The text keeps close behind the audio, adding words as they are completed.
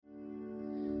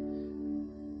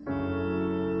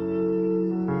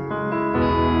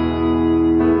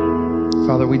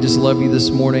Father, we just love you this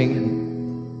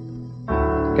morning.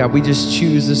 God, we just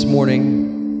choose this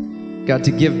morning, God,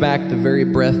 to give back the very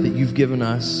breath that you've given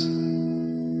us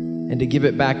and to give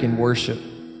it back in worship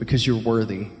because you're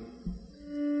worthy.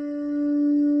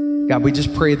 God, we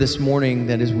just pray this morning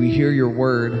that as we hear your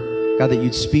word, God, that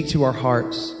you'd speak to our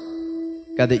hearts.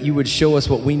 God, that you would show us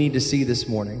what we need to see this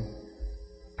morning.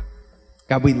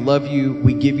 God, we love you.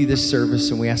 We give you this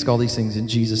service, and we ask all these things in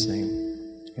Jesus'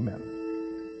 name. Amen.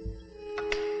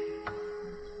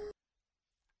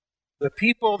 The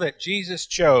people that Jesus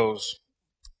chose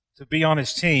to be on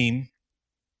his team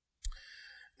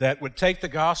that would take the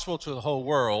gospel to the whole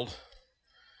world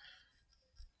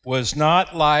was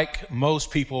not like most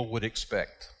people would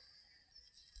expect.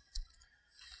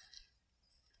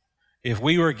 If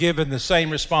we were given the same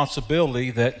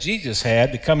responsibility that Jesus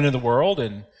had to come into the world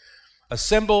and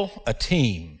assemble a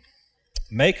team,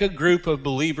 make a group of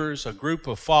believers, a group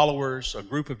of followers, a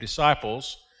group of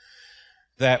disciples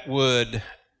that would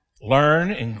learn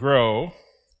and grow,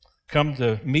 come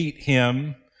to meet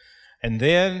him, and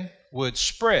then would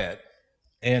spread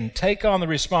and take on the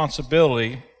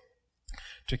responsibility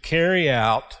to carry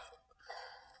out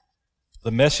the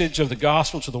message of the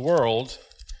gospel to the world,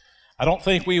 I don't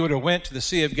think we would have went to the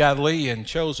Sea of Galilee and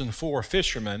chosen 4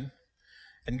 fishermen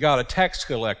and got a tax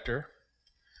collector,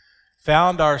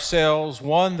 found ourselves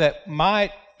one that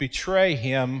might betray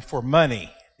him for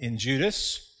money in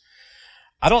Judas.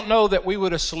 I don't know that we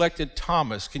would have selected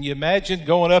Thomas. Can you imagine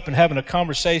going up and having a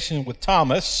conversation with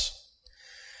Thomas,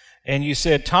 and you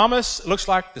said, Thomas, it looks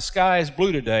like the sky is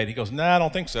blue today. And he goes, no, I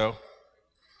don't think so.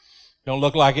 Don't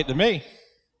look like it to me.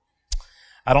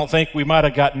 I don't think we might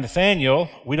have got Nathaniel.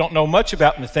 We don't know much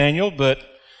about Nathaniel, but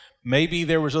maybe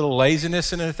there was a little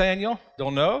laziness in Nathaniel.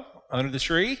 Don't know. Under the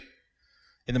tree,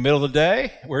 in the middle of the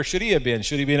day. Where should he have been?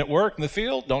 Should he have been at work in the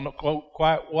field? Don't know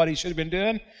quite what he should have been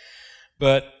doing.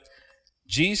 But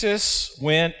Jesus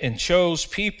went and chose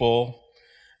people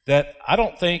that I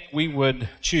don't think we would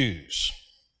choose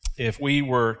if we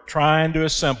were trying to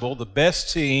assemble the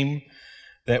best team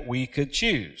that we could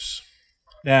choose.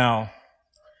 Now,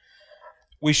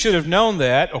 we should have known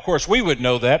that. Of course, we would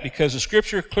know that because the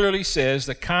Scripture clearly says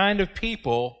the kind of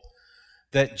people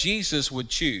that Jesus would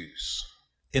choose.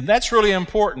 And that's really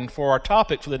important for our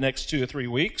topic for the next 2 or 3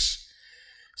 weeks.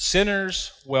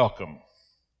 Sinners welcome.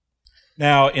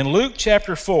 Now, in Luke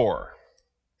chapter 4,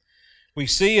 we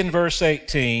see in verse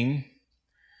 18,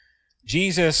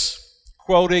 Jesus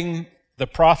quoting the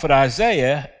prophet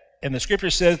Isaiah, and the Scripture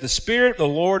says, the Spirit of the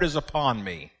Lord is upon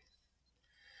me.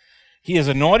 He has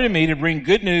anointed me to bring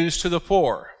good news to the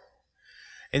poor.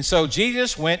 And so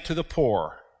Jesus went to the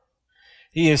poor.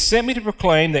 He has sent me to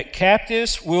proclaim that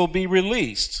captives will be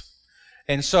released.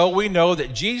 And so we know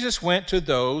that Jesus went to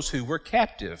those who were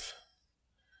captive.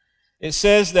 It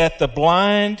says that the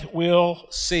blind will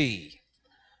see.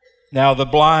 Now, the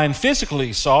blind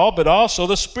physically saw, but also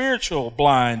the spiritual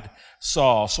blind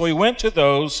saw. So he went to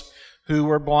those who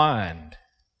were blind.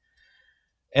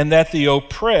 And that the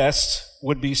oppressed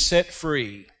would be set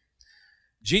free.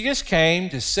 Jesus came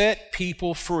to set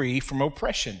people free from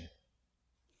oppression.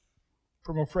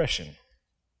 From oppression.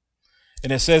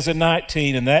 And it says in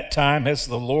 19, in that time as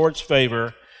the Lord's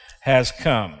favor has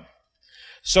come.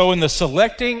 So in the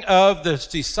selecting of the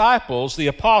disciples, the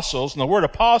apostles, and the word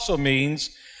apostle means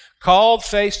called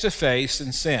face to face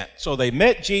and sent. So they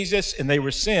met Jesus and they were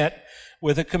sent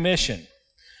with a commission.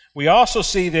 We also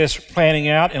see this planning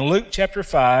out in Luke chapter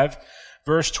 5,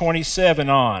 verse 27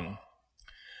 on.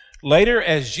 Later,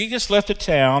 as Jesus left the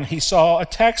town, he saw a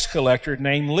tax collector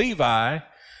named Levi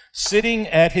sitting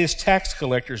at his tax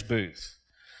collector's booth.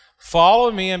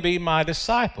 Follow me and be my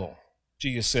disciple,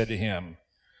 Jesus said to him.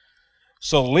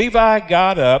 So Levi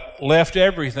got up, left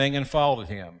everything, and followed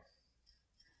him.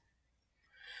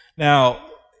 Now,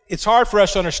 it's hard for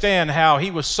us to understand how he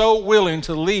was so willing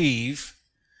to leave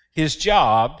his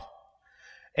job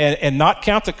and not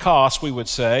count the cost, we would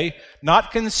say,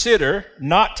 not consider,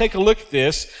 not take a look at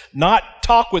this, not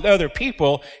talk with other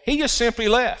people. He just simply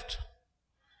left.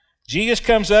 Jesus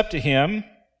comes up to him,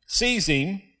 sees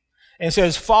him, and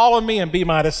says, follow me and be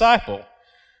my disciple.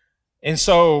 And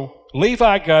so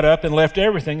Levi got up and left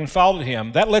everything and followed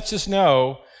him. That lets us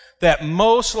know that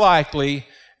most likely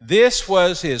this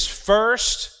was his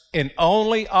first and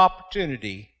only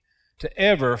opportunity to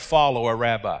ever follow a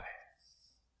rabbi.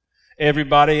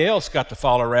 Everybody else got to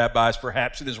follow rabbis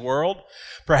perhaps in his world.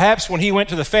 Perhaps when he went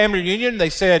to the family reunion, they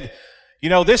said, you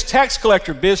know, this tax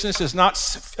collector business is not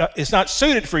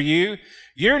suited for you.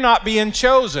 You're not being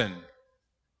chosen.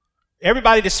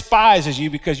 Everybody despises you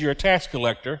because you're a tax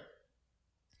collector.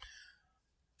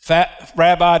 Fat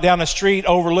rabbi down the street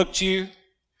overlooked you.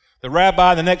 The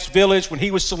rabbi in the next village, when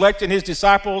he was selecting his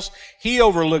disciples, he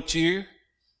overlooked you.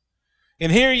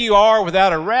 And here you are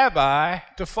without a rabbi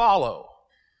to follow.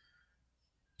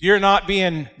 You're not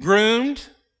being groomed.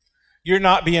 You're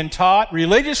not being taught.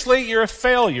 Religiously, you're a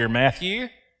failure, Matthew.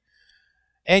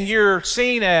 And you're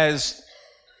seen as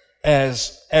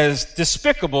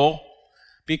despicable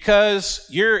because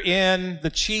you're in the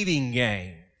cheating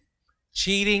game,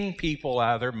 cheating people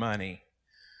out of their money,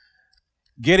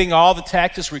 getting all the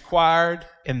taxes required,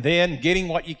 and then getting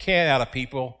what you can out of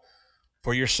people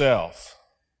for yourself.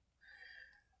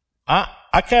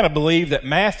 I kind of believe that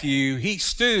Matthew, he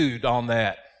stewed on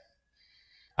that.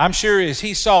 I'm sure as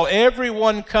he saw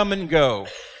everyone come and go,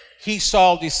 he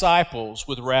saw disciples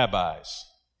with rabbis.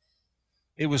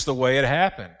 It was the way it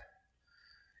happened.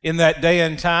 In that day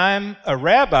and time, a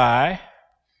rabbi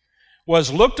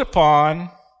was looked upon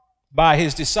by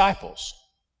his disciples.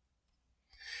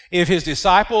 If his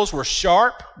disciples were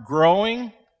sharp,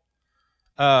 growing,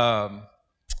 they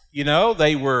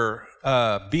were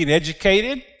being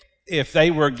educated, if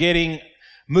they were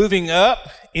moving up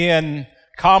in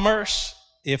commerce,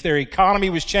 if their economy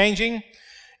was changing,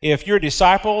 if your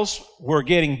disciples were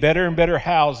getting better and better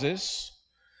houses,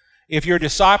 if your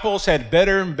disciples had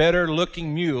better and better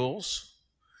looking mules,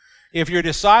 if your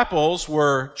disciples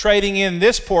were trading in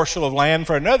this portion of land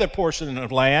for another portion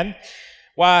of land,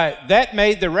 why, that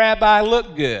made the rabbi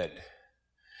look good.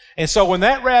 And so when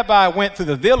that rabbi went through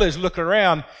the village looking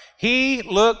around, he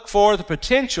looked for the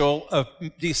potential of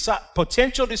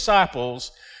potential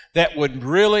disciples that would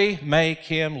really make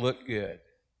him look good.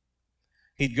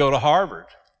 He'd go to Harvard,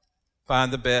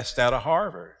 find the best out of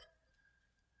Harvard.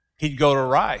 He'd go to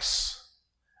Rice.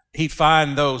 He'd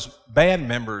find those band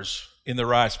members in the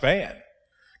Rice band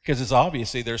because it's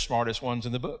obviously they're smartest ones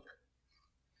in the book.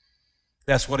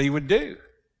 That's what he would do.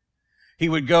 He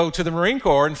would go to the Marine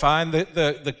Corps and find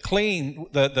the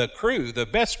crew, the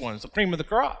best ones, the cream of the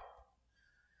crop,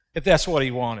 if that's what he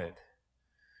wanted.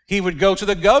 He would go to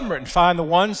the government and find the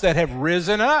ones that have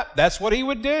risen up. That's what he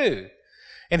would do.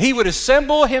 And he would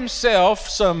assemble himself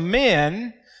some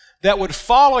men that would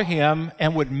follow him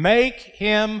and would make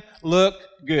him look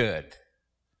good.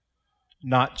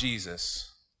 Not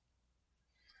Jesus.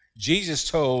 Jesus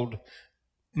told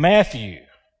Matthew,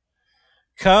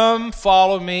 "Come,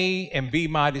 follow me, and be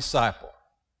my disciple."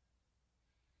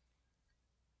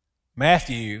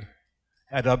 Matthew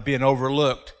had been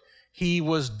overlooked. He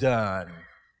was done.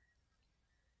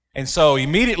 And so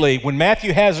immediately, when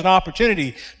Matthew has an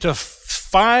opportunity to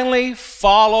finally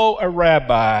follow a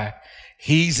rabbi,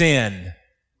 he's in.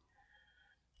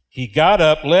 He got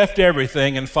up, left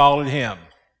everything, and followed him.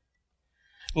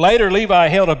 Later, Levi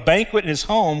held a banquet in his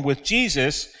home with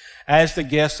Jesus as the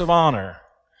guest of honor.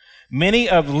 Many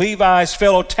of Levi's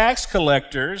fellow tax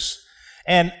collectors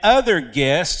and other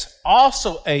guests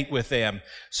also ate with them.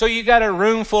 So you got a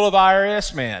room full of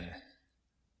IRS men.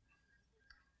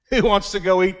 Who wants to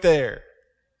go eat there?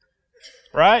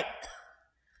 Right?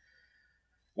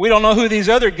 We don't know who these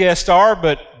other guests are,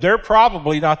 but they're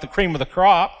probably not the cream of the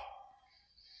crop.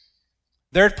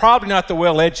 They're probably not the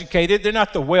well-educated. They're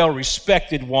not the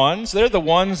well-respected ones. They're the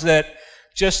ones that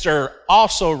just are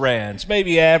also-rans,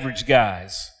 maybe average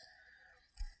guys.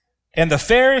 And the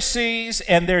Pharisees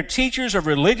and their teachers of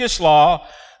religious law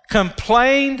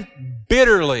complained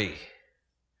bitterly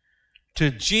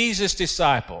to Jesus'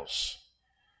 disciples.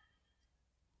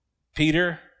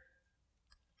 Peter,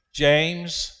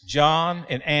 James, John,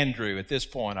 and Andrew at this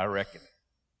point, I reckon.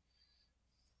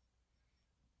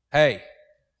 Hey,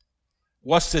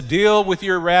 what's the deal with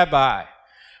your rabbi?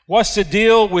 What's the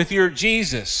deal with your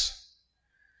Jesus?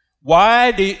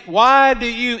 Why do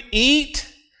you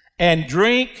eat and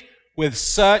drink with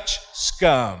such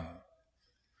scum?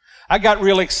 I got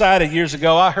real excited years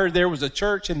ago. I heard there was a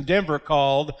church in Denver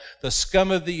called the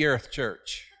Scum of the Earth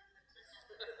Church.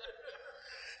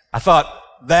 I thought,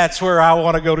 that's where I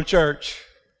want to go to church.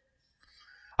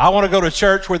 I want to go to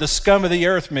church where the scum of the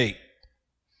earth meet.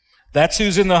 That's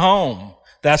who's in the home.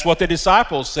 That's what the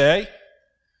disciples say.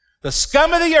 The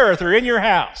scum of the earth are in your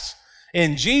house,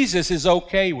 and Jesus is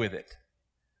okay with it.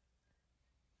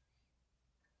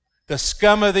 The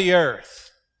scum of the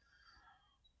earth,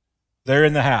 they're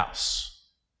in the house,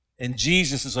 and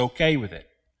Jesus is okay with it.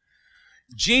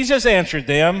 Jesus answered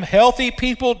them, "Healthy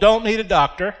people don't need a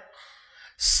doctor.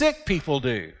 Sick people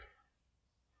do.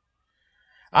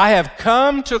 I have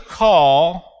come to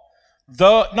call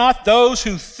not those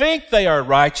who think they are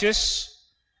righteous,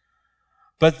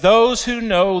 but those who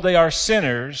know they are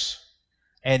sinners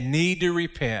and need to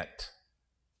repent."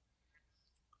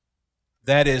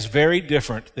 That is very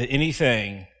different than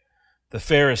anything the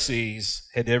Pharisees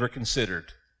had ever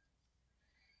considered.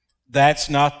 That's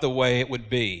not the way it would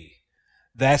be.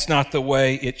 That's not the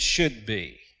way it should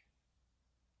be.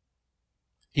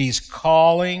 He's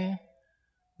calling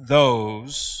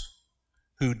those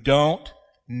who don't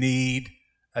need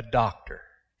a doctor.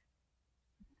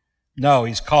 No,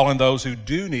 he's calling those who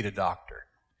do need a doctor.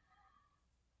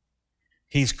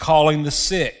 He's calling the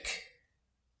sick.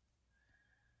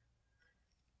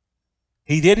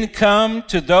 He didn't come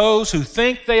to those who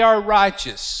think they are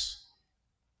righteous,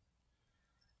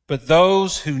 but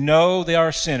those who know they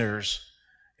are sinners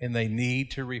and they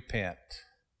need to repent.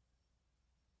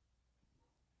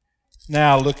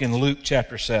 Now look in Luke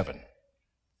chapter 7,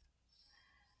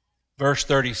 verse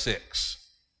 36.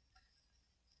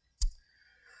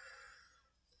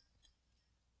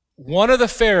 One of the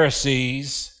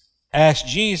Pharisees asked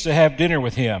Jesus to have dinner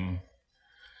with him.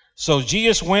 So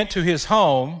Jesus went to his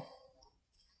home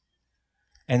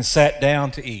and sat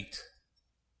down to eat.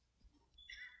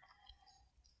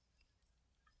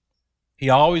 He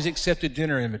always accepted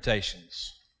dinner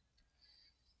invitations.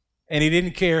 And he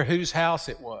didn't care whose house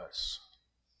it was.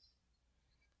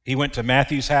 He went to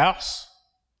Matthew's house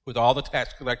with all the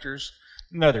tax collectors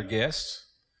and other guests.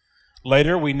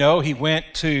 Later, we know he went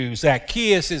to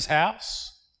Zacchaeus'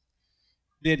 house.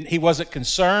 He wasn't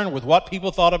concerned with what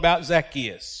people thought about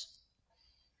Zacchaeus.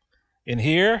 And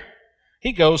here,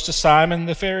 he goes to Simon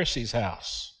the Pharisee's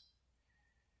house.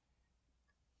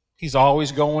 He's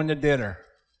always going to dinner.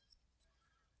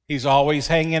 He's always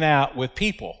hanging out with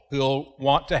people who'll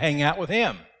want to hang out with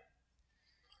him.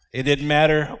 It didn't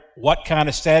matter what kind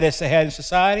of status they had in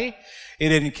society. He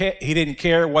didn't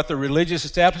care what the religious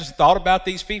establishment thought about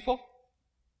these people.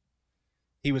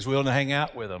 He was willing to hang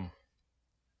out with them.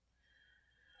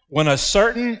 When a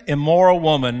certain immoral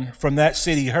woman from that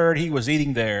city heard he was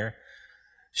eating there,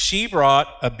 she brought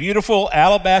a beautiful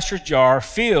alabaster jar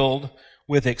filled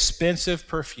with expensive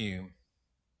perfume.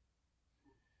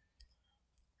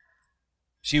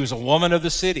 She was a woman of the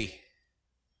city.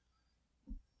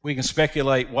 We can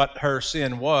speculate what her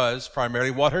sin was,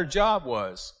 primarily what her job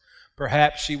was.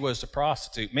 Perhaps she was a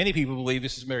prostitute. Many people believe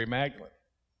this is Mary Magdalene.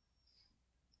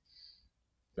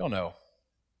 Don't know.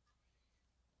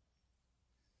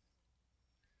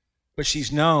 But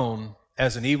she's known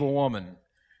as an evil woman.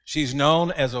 She's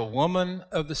known as a woman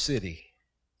of the city.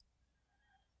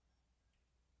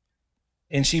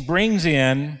 And she brings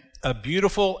in a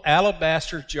beautiful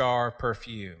alabaster jar of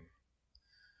perfume.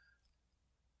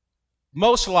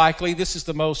 Most likely, this is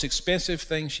the most expensive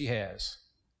thing she has.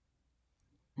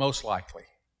 Most likely.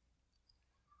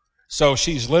 So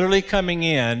she's literally coming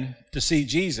in to see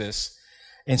Jesus,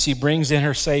 and she brings in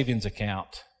her savings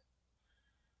account,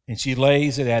 and she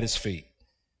lays it at his feet.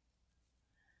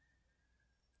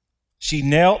 She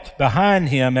knelt behind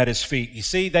him at his feet. You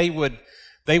see, they would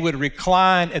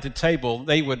recline at the table.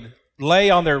 They would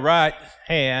lay on their right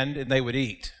hand and they would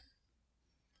eat.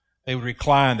 They would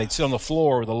recline. They'd sit on the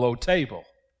floor with a low table.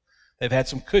 They've had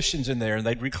some cushions in there and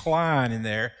they'd recline in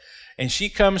there. And she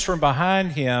comes from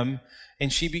behind him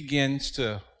and she begins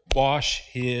to wash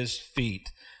his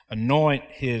feet, anoint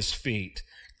his feet,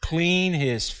 clean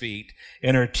his feet,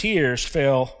 and her tears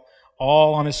fell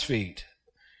all on his feet.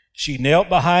 She knelt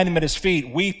behind him at his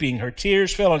feet, weeping. Her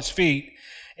tears fell on his feet,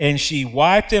 and she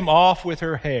wiped them off with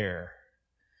her hair.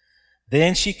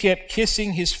 Then she kept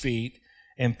kissing his feet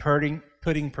and putting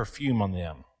perfume on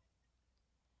them.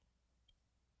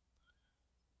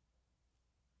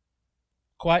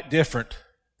 Quite different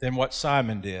than what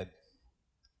Simon did.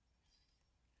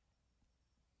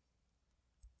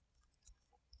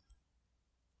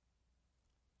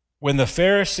 When the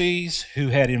Pharisees who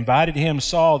had invited him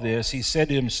saw this, he said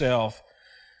to himself,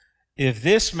 "If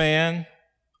this man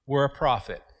were a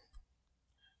prophet,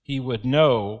 he would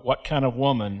know what kind of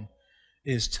woman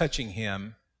is touching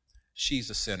him.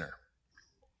 She's a sinner."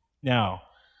 Now,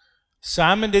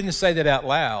 Simon didn't say that out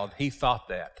loud. He thought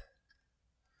that.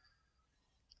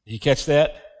 Did you catch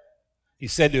that? He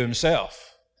said to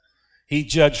himself. He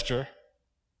judged her.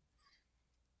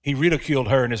 He ridiculed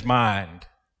her in his mind.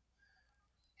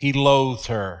 He loathed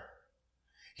her.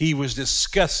 He was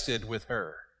disgusted with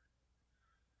her.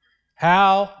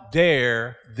 How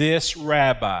dare this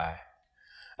rabbi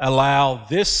allow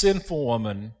this sinful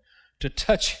woman to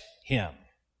touch him?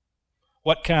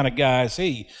 What kind of guy is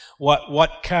he?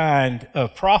 What kind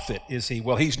of prophet is he?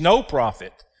 Well, he's no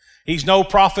prophet. He's no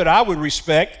prophet I would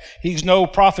respect. He's no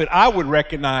prophet I would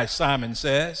recognize, Simon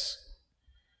says.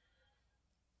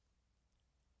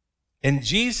 And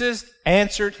Jesus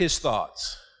answered his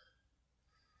thoughts.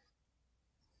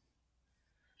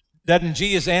 Doesn't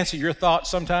Jesus answer your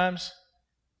thoughts sometimes?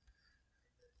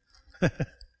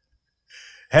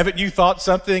 Haven't you thought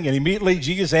something and immediately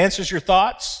Jesus answers your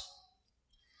thoughts?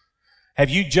 Have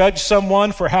you judged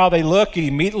someone for how they look and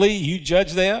immediately you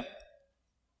judge them?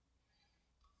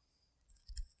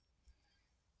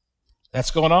 That's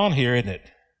going on here, isn't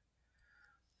it?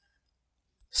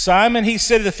 Simon, he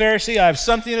said to the Pharisee, I have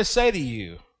something to say to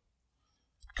you.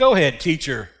 Go ahead,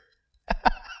 teacher.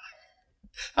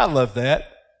 I love that.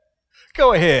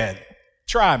 Go ahead.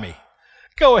 Try me.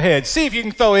 Go ahead. See if you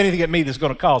can throw anything at me that's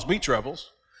going to cause me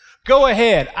troubles. Go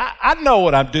ahead. I know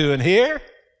what I'm doing here.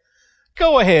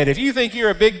 Go ahead. If you think you're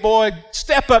a big boy,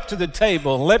 step up to the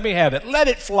table and let me have it. Let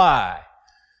it fly.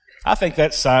 I think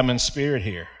that's Simon's spirit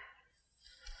here.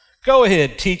 Go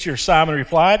ahead, teacher, Simon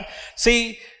replied.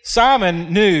 See,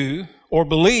 Simon knew or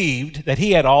believed that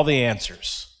he had all the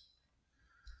answers.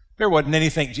 There wasn't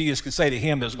anything Jesus could say to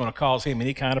him that was going to cause him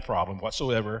any kind of problem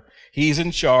whatsoever. He's in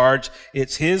charge.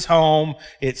 It's his home.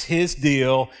 It's his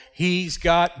deal. He's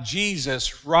got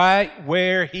Jesus right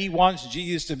where he wants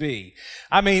Jesus to be.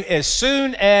 I mean, as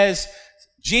soon as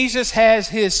Jesus has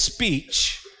his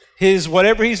speech, his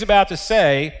whatever he's about to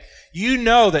say, you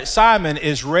know that Simon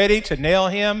is ready to nail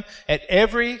him at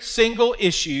every single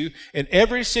issue and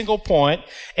every single point,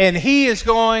 and he is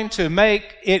going to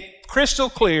make it crystal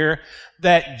clear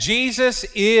that Jesus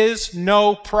is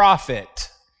no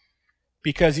prophet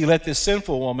because he let this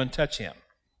sinful woman touch him.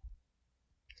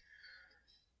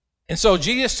 And so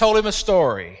Jesus told him a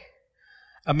story.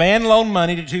 A man loaned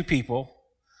money to two people,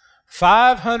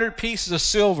 500 pieces of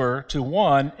silver to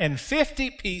one and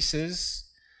 50 pieces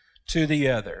to the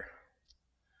other.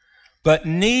 But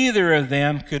neither of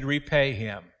them could repay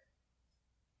him.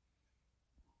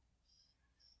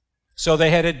 So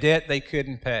they had a debt they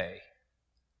couldn't pay.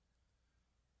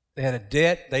 They had a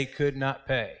debt they could not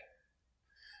pay.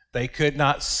 They could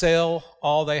not sell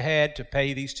all they had to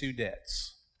pay these two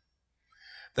debts.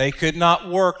 They could not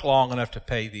work long enough to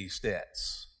pay these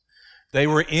debts. They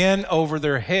were in over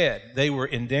their head. They were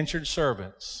indentured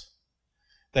servants.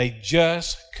 They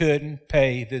just couldn't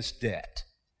pay this debt.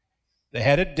 They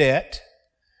had a debt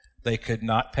they could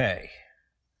not pay.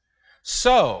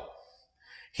 So,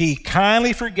 he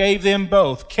kindly forgave them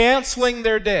both, canceling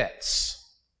their debts.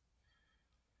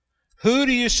 Who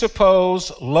do you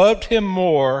suppose loved him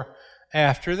more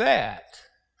after that?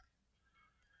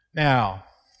 Now,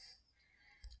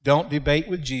 don't debate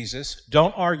with Jesus.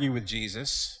 Don't argue with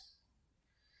Jesus.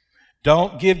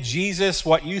 Don't give Jesus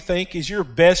what you think is your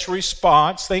best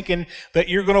response, thinking that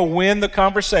you're going to win the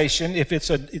conversation if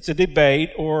it's a debate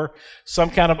or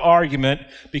some kind of argument,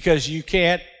 because you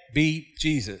can't beat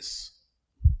Jesus.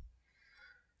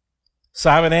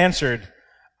 Simon answered,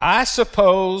 I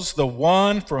suppose the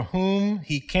one for whom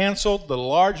he canceled the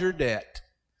larger debt.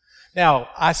 Now,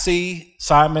 I see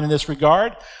Simon in this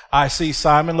regard. I see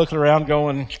Simon looking around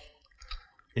going,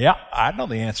 yeah, I know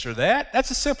the answer to that.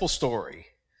 That's a simple story.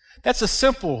 That's a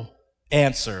simple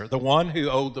answer. The one who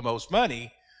owed the most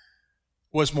money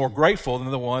was more grateful than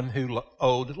the one who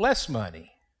owed less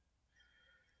money.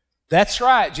 That's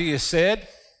right, Jesus said.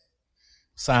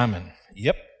 Simon,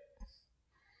 yep.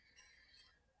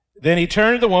 Then he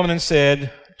turned to the woman and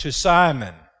said to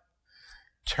Simon,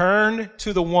 turned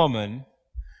to the woman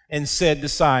and said to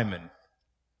Simon.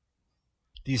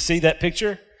 Do you see that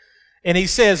picture? And he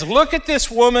says, look at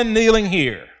this woman kneeling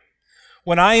here.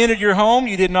 When I entered your home,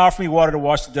 you didn't offer me water to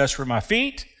wash the dust from my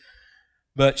feet,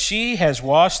 but she has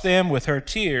washed them with her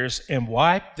tears and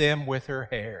wiped them with her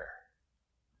hair.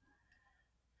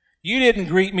 You didn't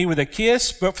greet me with a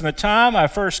kiss, but from the time I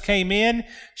first came in,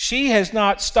 she has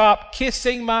not stopped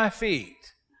kissing my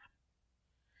feet.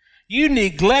 You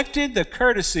neglected the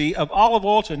courtesy of olive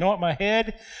oil to anoint my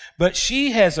head, but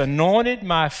she has anointed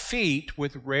my feet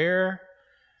with rare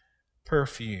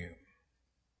perfume.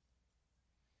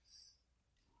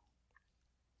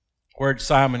 Where'd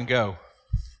Simon go?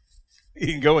 He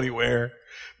didn't go anywhere,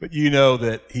 but you know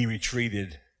that he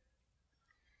retreated.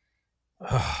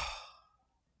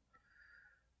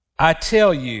 I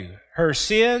tell you, her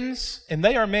sins, and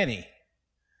they are many.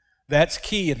 That's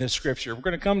key in this scripture. We're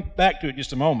going to come back to it in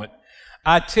just a moment.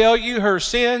 I tell you, her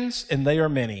sins, and they are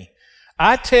many.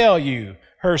 I tell you,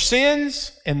 her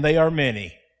sins, and they are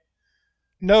many.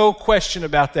 No question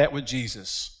about that with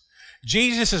Jesus.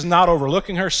 Jesus is not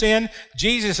overlooking her sin.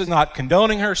 Jesus is not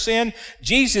condoning her sin.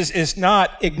 Jesus is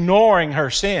not ignoring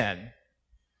her sin.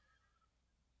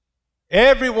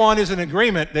 Everyone is in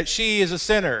agreement that she is a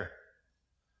sinner.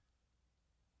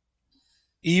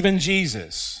 Even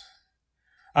Jesus.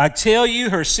 I tell you,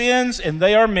 her sins, and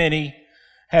they are many,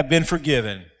 have been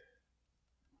forgiven.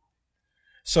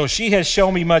 So she has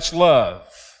shown me much love.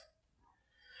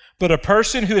 But a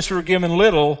person who is forgiven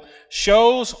little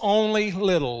shows only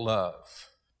little love.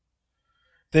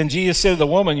 Then Jesus said to the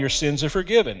woman, your sins are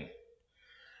forgiven.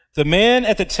 The men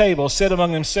at the table said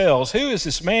among themselves, "Who is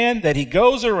this man that he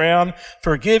goes around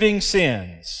forgiving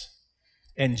sins?"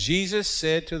 And Jesus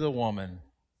said to the woman,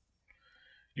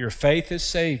 "Your faith has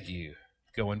saved you.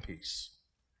 Go in peace."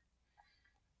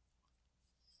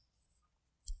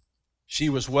 She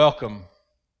was welcome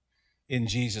in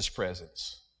Jesus'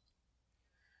 presence.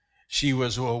 She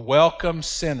was a welcome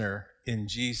sinner in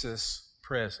Jesus'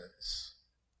 presence.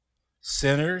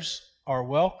 Sinners are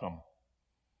welcome.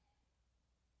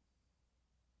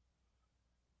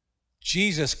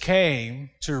 Jesus came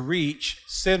to reach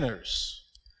sinners.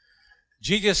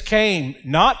 Jesus came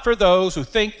not for those who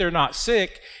think they're not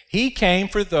sick. He came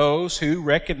for those who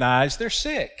recognize they're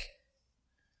sick.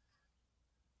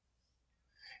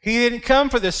 He didn't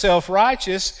come for the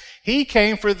self-righteous. He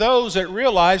came for those that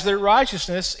realize their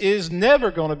righteousness is never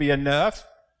going to be enough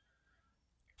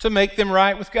to make them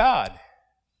right with God.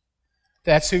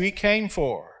 That's who he came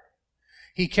for.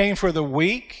 He came for the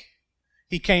weak.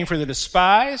 He came for the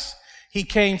despised. He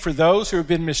came for those who have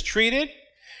been mistreated.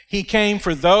 He came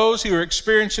for those who are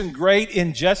experiencing great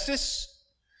injustice.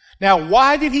 Now,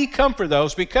 why did he come for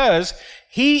those? Because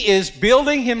he is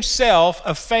building himself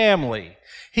a family.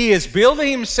 He is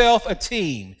building himself a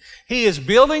team. He is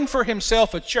building for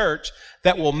himself a church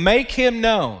that will make him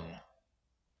known.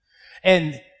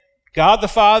 And God the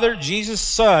Father, Jesus'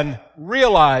 Son,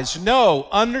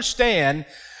 understand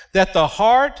that the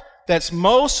heart that's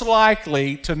most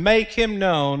likely to make him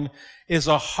known is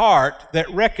a heart that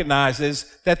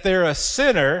recognizes that they're a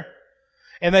sinner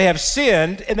and they have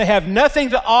sinned and they have nothing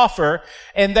to offer,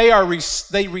 and they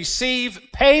receive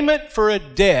payment for a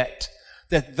debt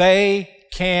that they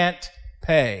can't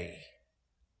pay.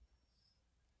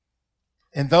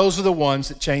 And those are the ones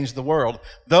that change the world.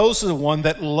 Those are the ones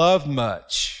that love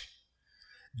much.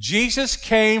 Jesus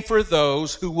came for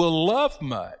those who will love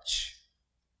much.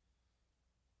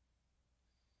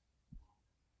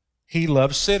 He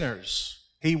loves sinners.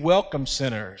 He welcomes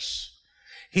sinners.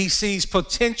 He sees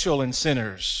potential in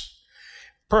sinners.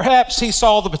 Perhaps he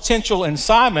saw the potential in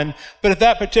Simon, but at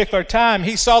that particular time,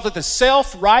 he saw that the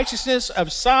self-righteousness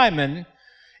of Simon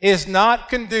is not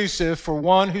conducive for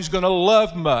one who's going to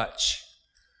love much.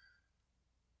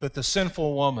 But the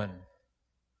sinful woman,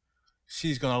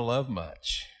 she's going to love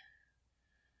much.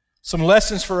 Some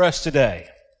lessons for us today.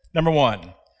 Number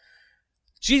one,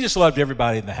 Jesus loved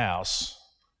everybody in the house.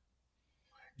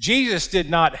 Jesus did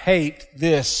not hate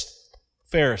this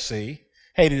Pharisee,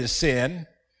 hated his sin,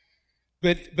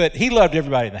 but he loved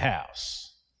everybody in the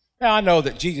house. Now, I know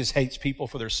that Jesus hates people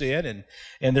for their sin,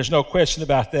 and there's no question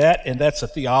about that, and that's a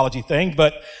theology thing,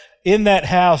 but in that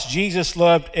house, Jesus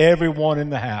loved everyone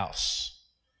in the house.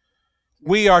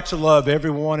 We are to love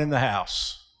everyone in the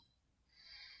house.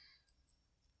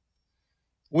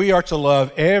 We are to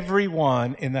love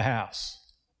everyone in the house.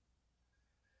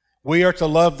 We are to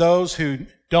love those who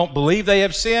don't believe they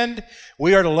have sinned.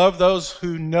 We are to love those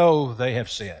who know they have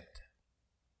sinned.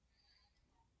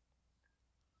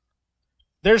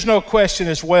 There's no question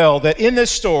as well that in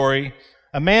this story,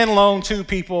 a man loaned two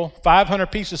people 500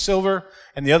 pieces of silver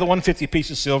and the other 150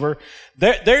 pieces of silver.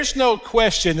 There's no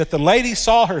question that the lady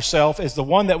saw herself as the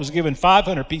one that was given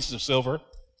 500 pieces of silver,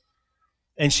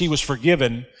 and she was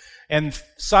forgiven. And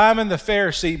Simon the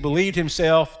Pharisee believed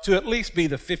himself to at least be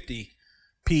the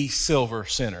 50-piece silver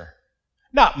sinner.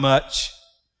 Not much.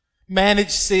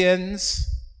 Managed sins.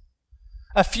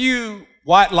 A few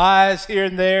white lies here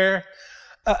and there.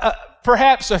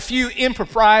 Perhaps a few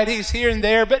improprieties here and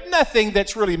there, but nothing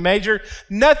that's really major.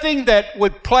 Nothing that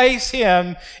would place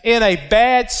him in a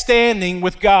bad standing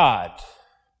with God.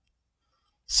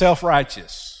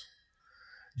 Self-righteous.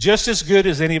 Just as good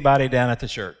as anybody down at the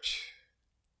church.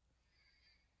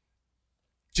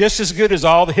 Just as good as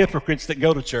all the hypocrites that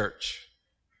go to church.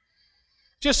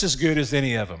 Just as good as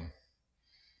any of them.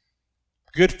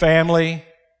 Good family,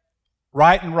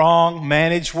 right and wrong,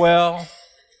 managed well.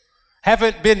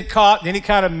 Haven't been caught in any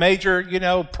kind of major,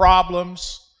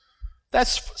 problems.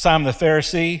 That's Simon the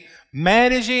Pharisee,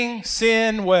 managing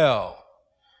sin well.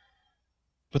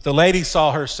 But the lady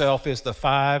saw herself as the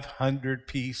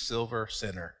 500-piece silver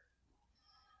sinner.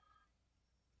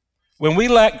 When we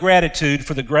lack gratitude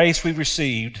for the grace we've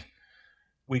received,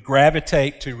 we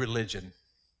gravitate to religion.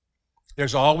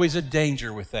 There's always a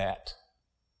danger with that.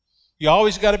 You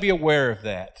always got to be aware of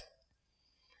that.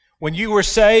 When you were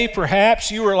saved,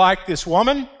 perhaps you were like this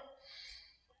woman.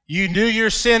 You knew your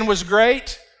sin was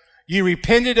great. You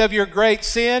repented of your great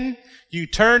sin. You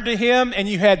turned to him and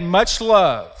you had much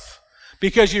love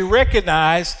because you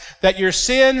recognized that your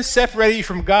sin separated you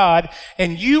from God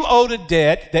and you owed a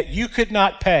debt that you could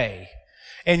not pay.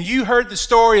 and you heard the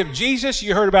story of Jesus,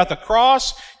 you heard about the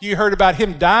cross, you heard about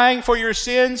him dying for your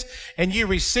sins, and you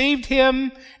received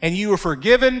him, and you were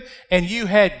forgiven, and you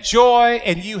had joy,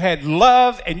 and you had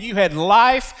love, and you had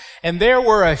life, and there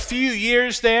were a few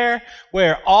years there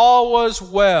where all was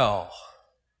well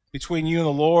between you and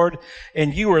the Lord,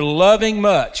 and you were loving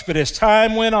much, but as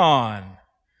time went on,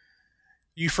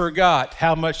 you forgot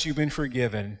how much you've been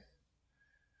forgiven.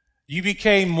 You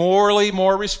became morally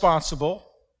more responsible.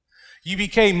 You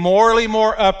became morally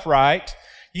more upright.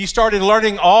 You started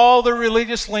learning all the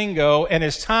religious lingo, and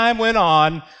as time went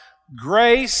on,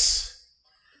 grace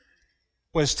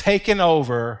was taken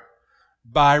over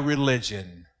by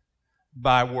religion,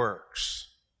 by works.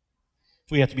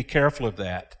 We have to be careful of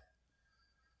that.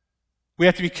 We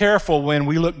have to be careful when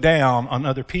we look down on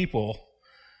other people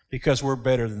because we're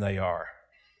better than they are.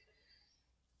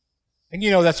 And you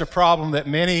know, that's a problem that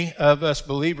many of us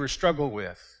believers struggle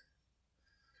with.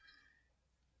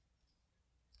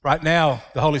 Right now,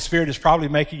 the Holy Spirit is probably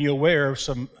making you aware of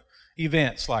some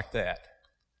events like that.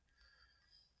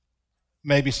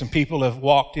 Maybe some people have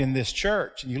walked in this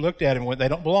church and you looked at them and went, they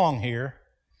don't belong here.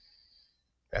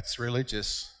 That's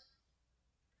religious.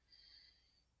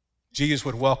 Jesus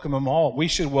would welcome them all. We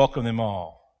should welcome them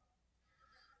all.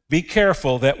 Be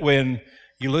careful that when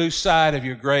you lose sight of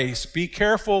your grace, be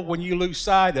careful when you lose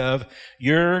sight of,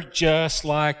 you're just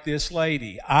like this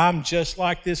lady. I'm just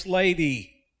like this lady.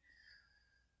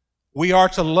 We are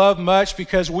to love much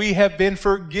because we have been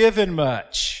forgiven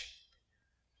much.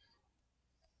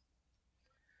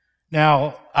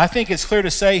 Now, I think it's clear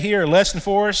to say here, a lesson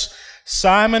for us,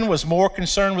 Simon was more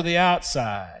concerned with the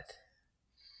outside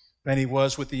than he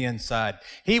was with the inside.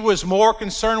 He was more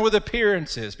concerned with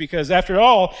appearances because, after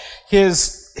all,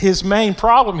 his main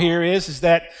problem here is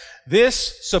that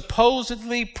this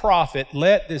supposedly prophet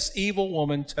let this evil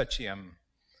woman touch him.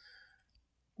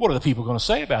 What are the people going to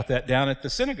say about that down at the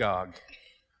synagogue?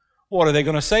 What are they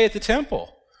going to say at the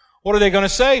temple? What are they going to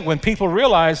say when people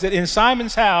realize that in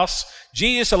Simon's house,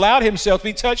 Jesus allowed himself to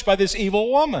be touched by this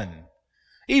evil woman?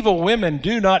 Evil women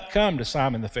do not come to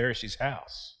Simon the Pharisee's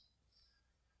house.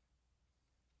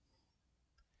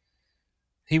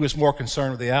 He was more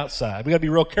concerned with the outside. We've got to be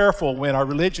real careful when our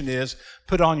religion is,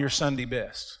 put on your Sunday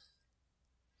best.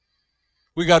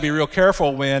 We've got to be real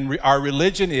careful when our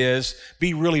religion is,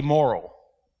 be really moral.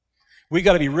 We've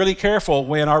got to be really careful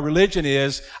when our religion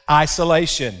is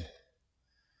isolation.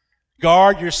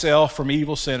 Guard yourself from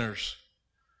evil sinners.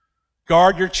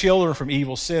 Guard your children from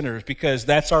evil sinners, because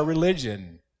that's our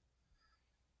religion.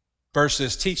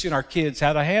 Versus teaching our kids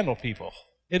how to handle people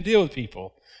and deal with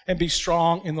people and be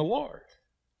strong in the Lord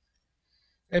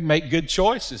and make good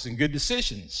choices and good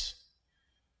decisions.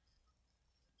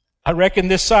 I reckon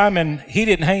this Simon, he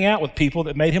didn't hang out with people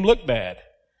that made him look bad.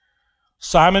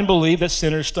 Simon believed that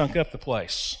sinners stunk up the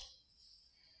place.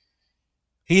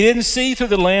 He didn't see through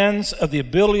the lens of the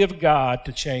ability of God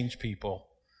to change people.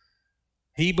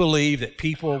 He believed that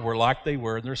people were like they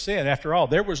were in their sin. After all,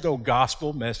 there was no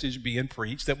gospel message being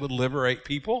preached that would liberate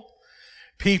people.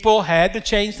 People had to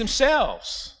change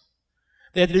themselves.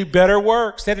 They had to do better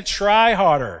works. They had to try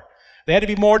harder. They had to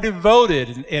be more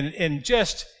devoted and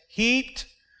just heaped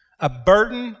a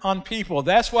burden on people.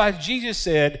 That's why Jesus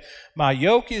said, my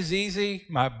yoke is easy,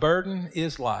 my burden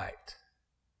is light.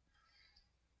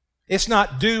 It's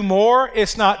not do more,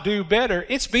 it's not do better,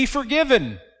 it's be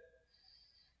forgiven.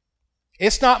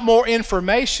 It's not more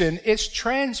information, it's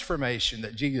transformation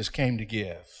that Jesus came to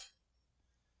give.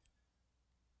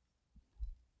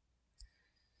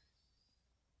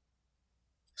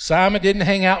 Simon didn't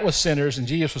hang out with sinners, and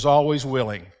Jesus was always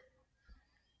willing.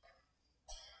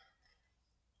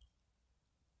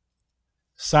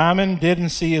 Simon didn't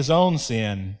see his own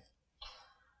sin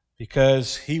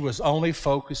because he was only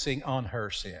focusing on her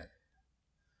sin.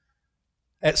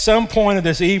 At some point of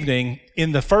this evening,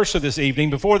 in the first of this evening,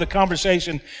 before the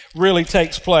conversation really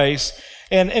takes place,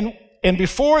 and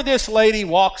before this lady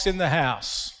walks in the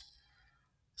house,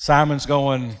 Simon's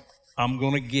going, I'm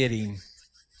going to get him.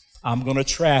 I'm going to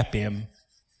trap him.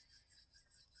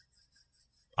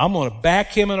 I'm going to back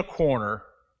him in a corner,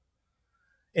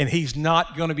 and he's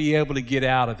not going to be able to get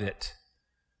out of it.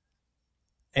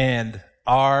 And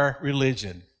our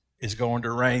religion is going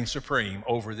to reign supreme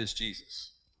over this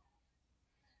Jesus.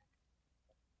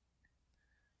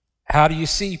 How do you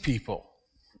see people?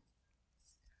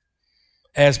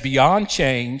 As beyond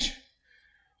change,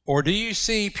 or do you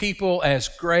see people as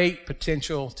great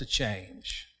potential to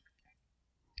change?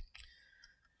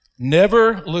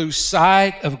 Never lose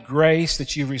sight of grace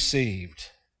that you received.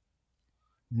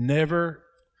 Never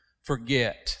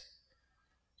forget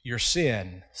your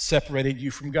sin separated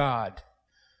you from God.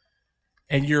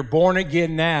 and you're born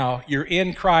again now, you're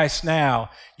in Christ now,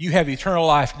 you have eternal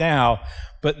life now,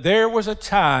 but there was a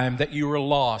time that you were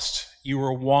lost, you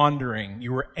were wandering,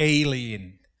 you were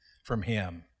alien from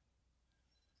Him.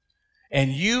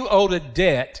 And you owed a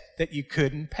debt that you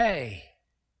couldn't pay.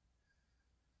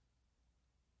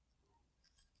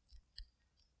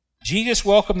 Jesus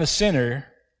welcomed the sinner,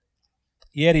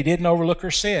 yet He didn't overlook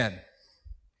her sin.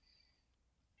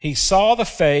 He saw the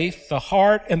faith, the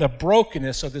heart, and the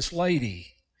brokenness of this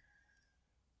lady.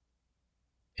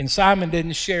 And Simon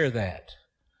didn't share that.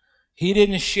 He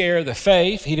didn't share the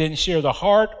faith, he didn't share the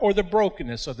heart or the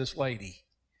brokenness of this lady.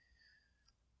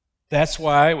 That's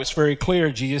why it was very clear,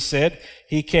 Jesus said,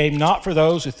 He came not for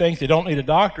those who think they don't need a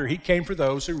doctor, He came for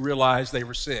those who realized they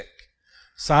were sick.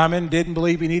 Simon didn't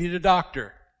believe he needed a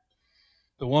doctor.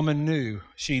 The woman knew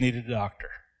she needed a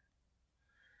doctor.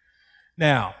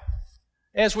 Now,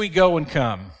 as we go and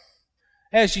come,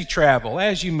 as you travel,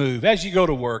 as you move, as you go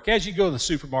to work, as you go to the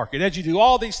supermarket, as you do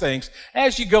all these things,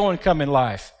 as you go and come in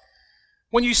life,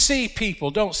 when you see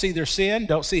people, don't see their sin,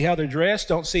 don't see how they're dressed,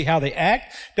 don't see how they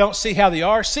act, don't see how they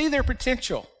are, see their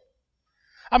potential.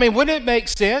 I mean, wouldn't it make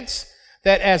sense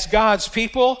that as God's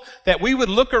people, that we would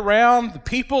look around the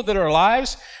people that are our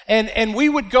lives and we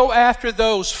would go after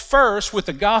those first with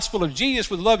the gospel of Jesus,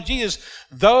 with the love of Jesus,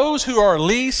 those who are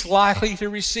least likely to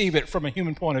receive it from a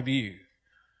human point of view.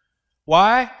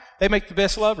 Why? They make the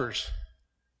best lovers.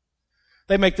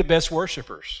 They make the best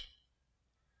worshipers.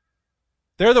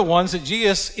 They're the ones that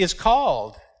Jesus is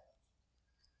called.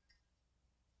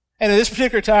 And at this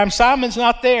particular time, Simon's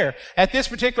not there. At this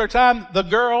particular time, the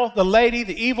girl, the lady,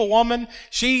 the evil woman,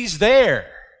 she's there.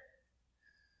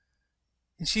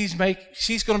 And she's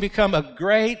going to become a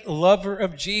great lover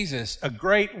of Jesus, a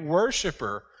great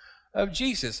worshiper of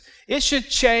Jesus. It should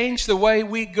change the way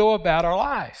we go about our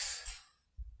life.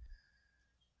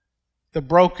 The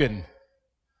broken,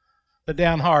 the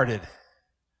downhearted,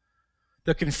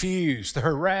 the confused, the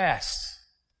harassed.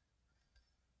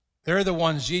 They're the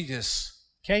ones Jesus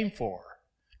came for,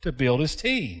 to build His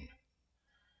team.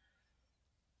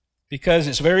 Because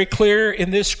it's very clear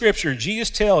in this scripture, Jesus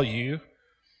tell you,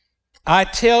 I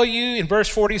tell you in verse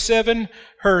 47,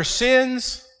 her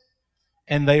sins,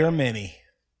 and they are many.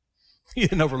 He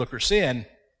didn't overlook her sin.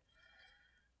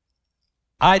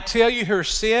 I tell you her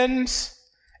sins,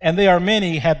 and they are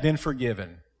many, have been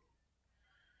forgiven.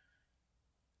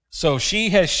 So she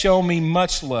has shown me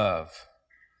much love.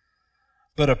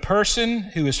 But a person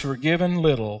who is forgiven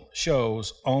little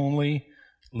shows only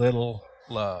little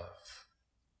love.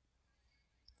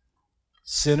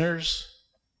 Sinners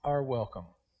are welcome.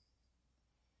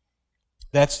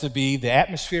 That's to be the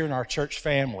atmosphere in our church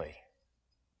family.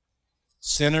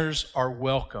 Sinners are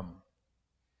welcome.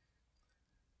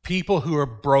 People who are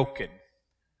broken.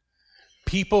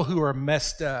 People who are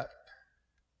messed up.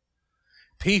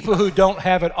 People who don't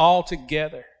have it all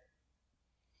together.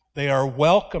 They are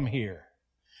welcome here.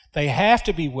 They have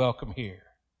to be welcome here.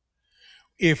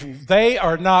 If they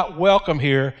are not welcome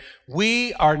here,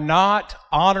 we are not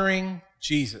honoring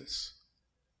Jesus.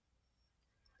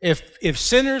 If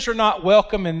sinners are not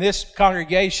welcome in this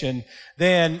congregation,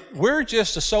 then we're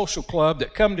just a social club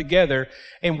that come together,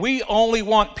 and we only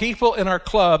want people in our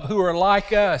club who are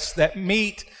like us, that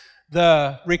meet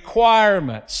the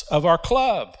requirements of our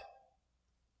club.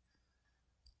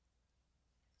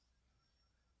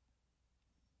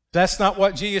 That's not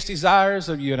what Jesus desires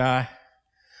of you and I.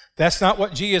 That's not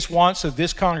what Jesus wants of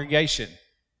this congregation.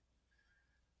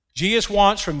 Jesus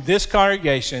wants from this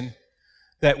congregation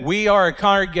that we are a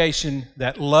congregation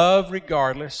that love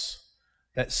regardless,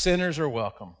 that sinners are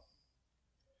welcome.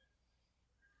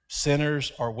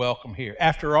 Sinners are welcome here.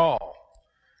 After all,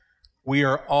 we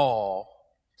are all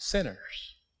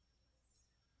sinners.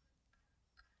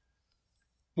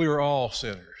 We are all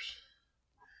sinners.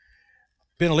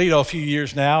 Been in Lido a few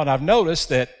years now, and I've noticed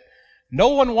that no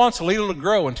one wants Lido to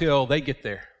grow until they get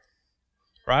there.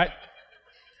 Right?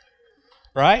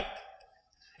 Right?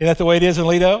 Isn't that the way it is in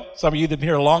Lido? Some of you that have been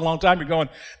here a long, long time, you're going,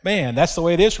 man, that's the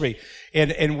way it is for me.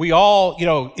 And we all,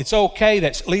 it's okay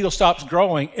that Lido stops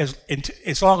growing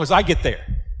as long as I get there.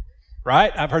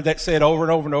 Right? I've heard that said over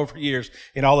and over and over for years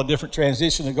in all the different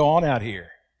transitions that go on out here.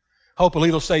 Hope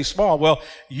Lido stays small. Well,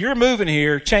 you're moving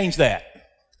here, change that.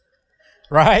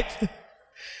 Right?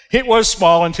 It was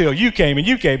small until you came and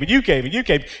you came and you came and you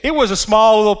came. It was a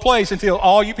small little place until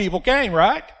all you people came,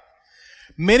 right?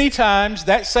 Many times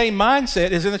that same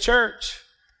mindset is in the church.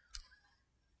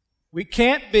 We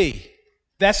can't be.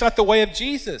 That's not the way of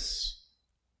Jesus.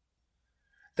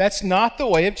 That's not the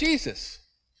way of Jesus.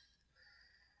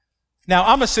 Now,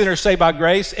 I'm a sinner saved by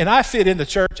grace, and I fit in the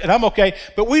church, and I'm okay,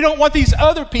 but we don't want these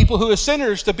other people who are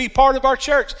sinners to be part of our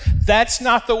church. That's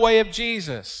not the way of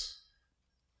Jesus.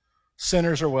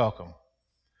 Sinners are welcome.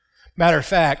 Matter of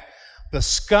fact, the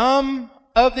scum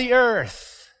of the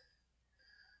earth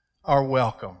are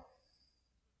welcome.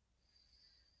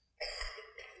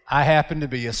 I happen to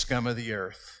be a scum of the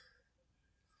earth.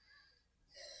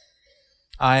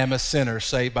 I am a sinner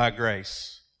saved by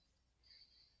grace.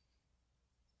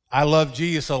 I love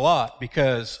Jesus a lot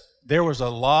because there was a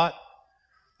lot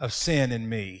of sin in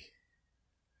me.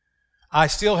 I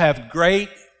still have great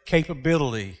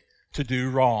capability to do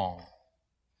wrong.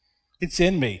 It's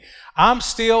in me. I'm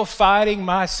still fighting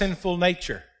my sinful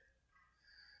nature.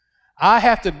 I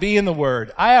have to be in the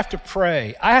Word. I have to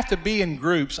pray. I have to be in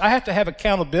groups. I have to have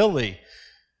accountability.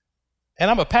 And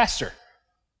I'm a pastor.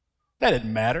 That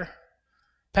doesn't matter.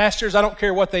 Pastors, I don't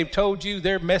care what they've told you,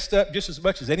 they're messed up just as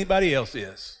much as anybody else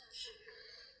is.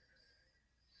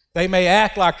 They may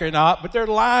act like they're not, but they're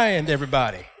lying to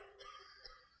everybody.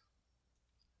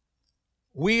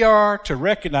 We are to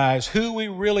recognize who we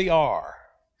really are.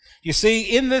 You see,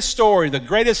 in this story, the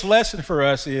greatest lesson for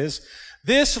us is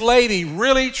this lady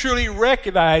really, truly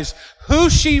recognized who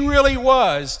she really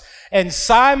was, and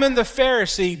Simon the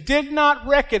Pharisee did not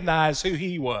recognize who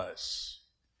he was.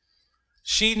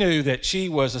 She knew that she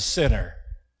was a sinner.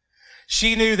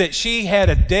 She knew that she had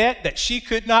a debt that she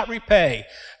could not repay.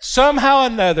 Somehow or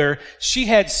another, she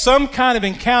had some kind of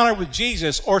encounter with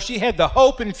Jesus, or she had the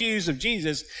hope infused of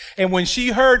Jesus. And when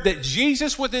she heard that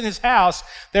Jesus was in his house,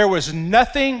 there was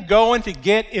nothing going to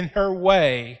get in her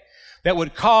way that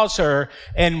would cause her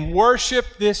and worship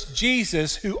this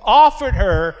Jesus who offered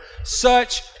her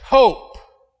such hope.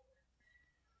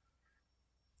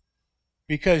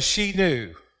 Because she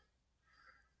knew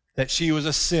that she was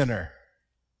a sinner.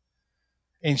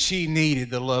 And she needed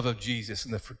the love of Jesus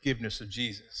and the forgiveness of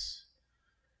Jesus.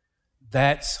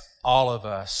 That's all of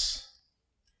us.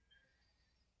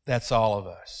 That's all of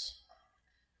us.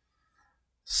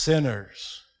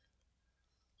 Sinners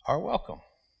are welcome.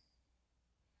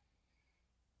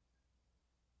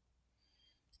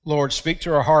 Lord, speak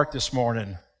to our heart this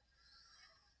morning.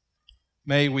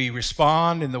 May we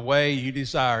respond in the way you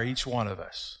desire, each one of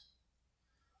us.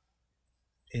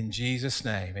 In Jesus'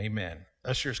 name, amen.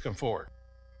 Ushers, come forward.